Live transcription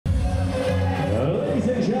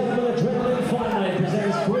Ladies and gentlemen, Adrenalin finally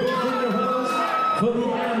presents Great Finger Rounds for the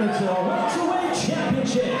Amateur Welterweight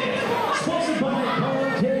Championship, sponsored by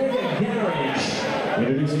Garage.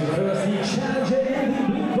 Introducing first the challenger in the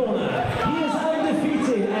blue corner. He is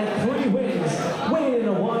undefeated at 3 wins, weighing in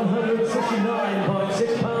at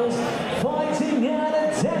 169.6 pounds, fighting out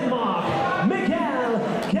of Denmark, Miguel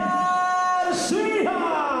Garcia.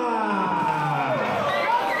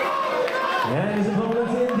 And his opponent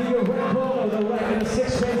in the red corner with a record of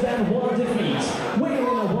 6 wins and 1 defeat, weighing in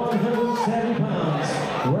at 170 pounds,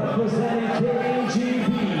 representing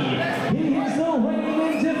KGB. He is the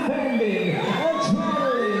reigning defending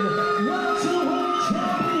Adrenalin welterweight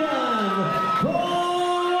champion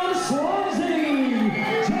from Swansea,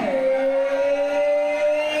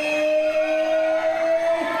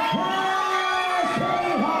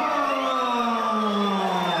 Aspinwall.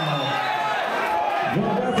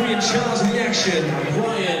 Referee in charge of the action,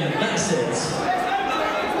 Ryan Bassett.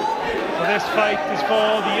 So this fight is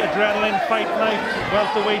for the Adrenalin Fight Night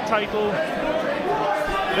welterweight title.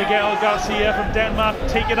 Miguel Garcia from Denmark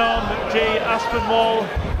taking on Jay Aspinwall,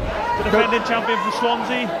 the defending champion from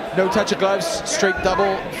Swansea. No touch of gloves, straight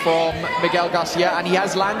double from Miguel Garcia, and he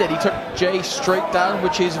has landed. He took Jay straight down,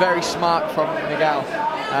 which is very smart from Miguel.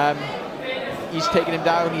 He's taking him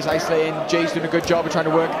down, he's isolating. Jay's doing a good job of trying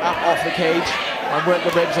to work up off the cage and work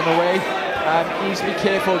the ribs on the way. He needs to be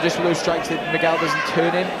careful just with those strikes that Miguel doesn't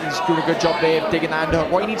turn him. He's doing a good job there of digging the underhook.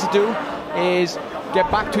 What he needs to do is get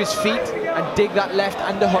back to his feet and dig that left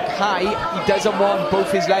underhook high. He doesn't want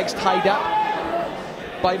both his legs tied up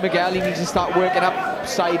by Miguel. He needs to start working up,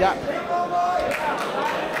 side up.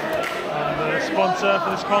 And the sponsor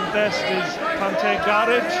for this contest is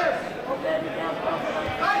Garage.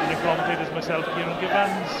 And the commentators myself, Kieran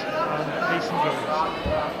Givens and Jason Jones.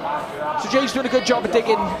 So Jay's doing a good job of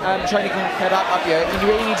digging, trying to get up here. He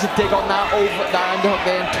really needs to dig on that over that underhook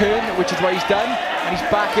there and turn, which is what he's done. And he's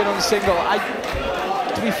back in on the single.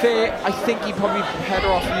 To be fair, I think he'd probably be better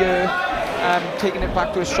off here taking it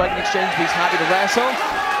back to a striking exchange, but he's happy to wrestle.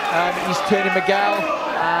 He's turning Miguel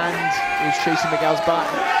and he's chasing Miguel's back.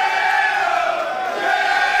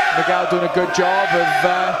 Miguel doing a good job of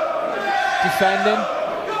defending.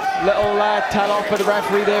 Little tell-off by the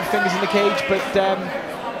referee there, fingers in the cage, but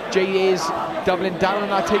Jay is doubling down on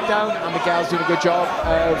that takedown, and Miguel's doing a good job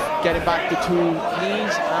of getting back to 2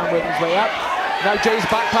 knees and working his way up. Now Jay's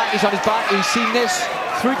backpack, he's on his back. He's seen this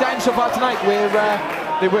 3 times so far tonight, where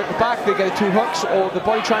they work the back, they get the 2 hooks, or the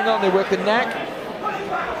body triangle, and they work the neck.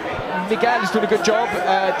 Miguel is doing a good job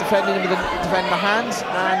defending him with defending the hands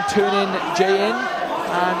and turning Jay in.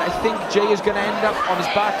 And I think Jay is going to end up on his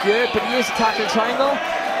back here, but he is attacking the triangle.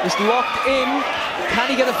 It's locked in. Can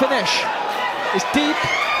he get a finish? It's deep.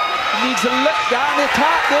 He needs to look down the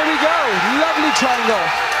attack. There we go. Lovely triangle.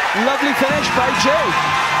 Lovely finish by Jay.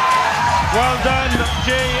 Well done,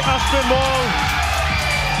 Jay Aspinwall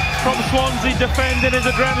from Swansea, defending his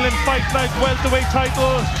Adrenalin Fight Night welterweight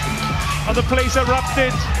title. And the place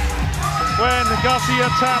erupted when Garcia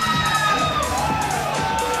tapped.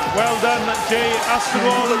 Well done, Jay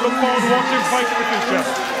Aspinwall. Look forward to watching fight in the future.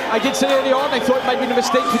 I did say early on, I thought it might be a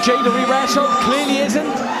mistake for Jay to re-wrestle. Clearly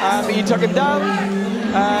isn't. He took him down.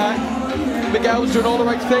 Miguel was doing all the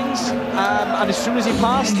right things. And as soon as he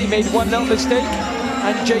passed, he made one little mistake.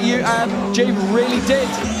 And Jay really did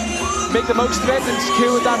make the most of it and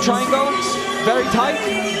secure that triangle. Very tight,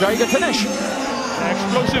 very good finish. An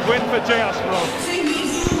explosive win for Jay Aspinwall.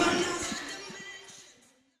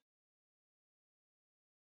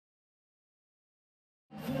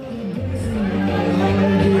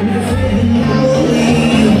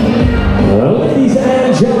 Ladies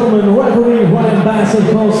and gentlemen, referee Ryan Bassett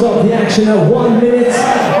calls off the action at 1 minute